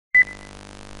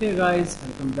Hey guys,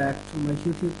 welcome back to my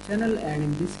YouTube channel, and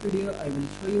in this video I will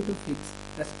show you to fix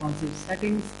responsive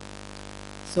settings.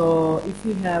 So if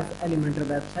you have Elementor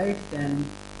website, then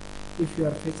if you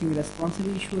are facing responsive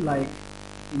issue like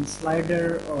in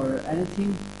slider or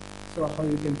anything, so how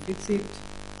you can fix it.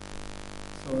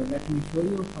 So let me show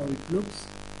you how it looks.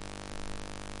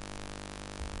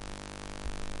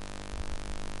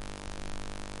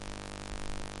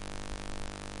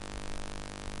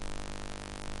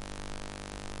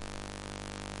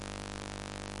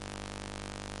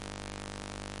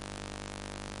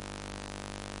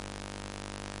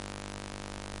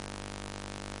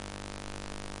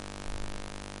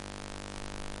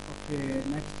 Okay,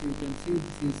 next you can see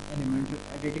this is Elementor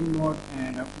editing mode,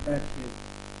 and after that is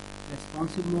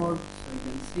responsive mode. So you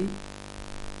can see,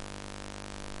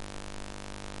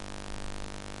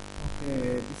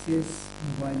 okay, this is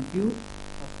mobile view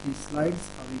of these slides,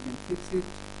 how we can fix it.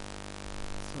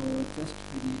 So just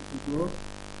we need to go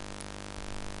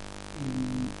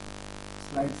in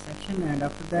slide section, and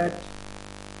after that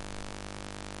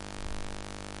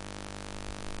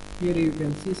here you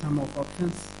can see some of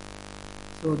options.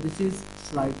 So this is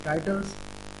slide titles,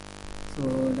 so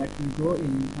let me go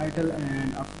in title,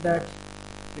 and after that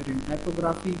here in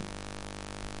typography,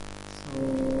 so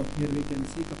here we can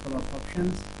see couple of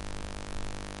options.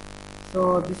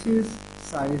 So this is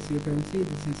size, you can see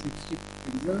this is 60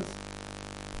 pixels,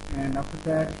 and after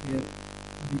that here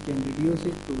we can reduce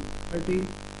it to 30.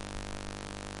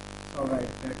 So right,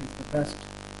 that is the best.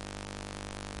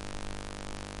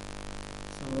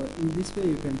 So in this way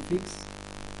you can fix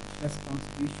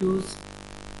responsive issues.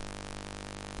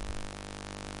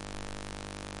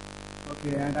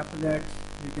 Okay, and after that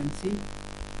you can see,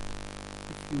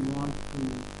 if you want to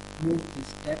move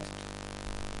this text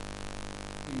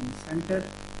in center,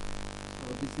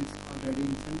 so this is already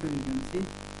in center, you can see,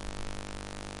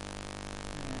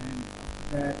 and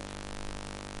after that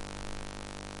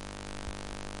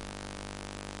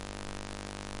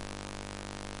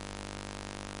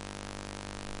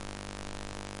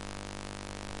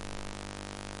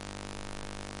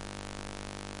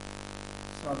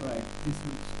alright, this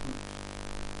looks good.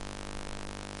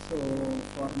 So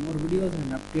for more videos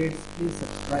and updates, please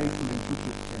subscribe to my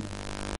YouTube channel.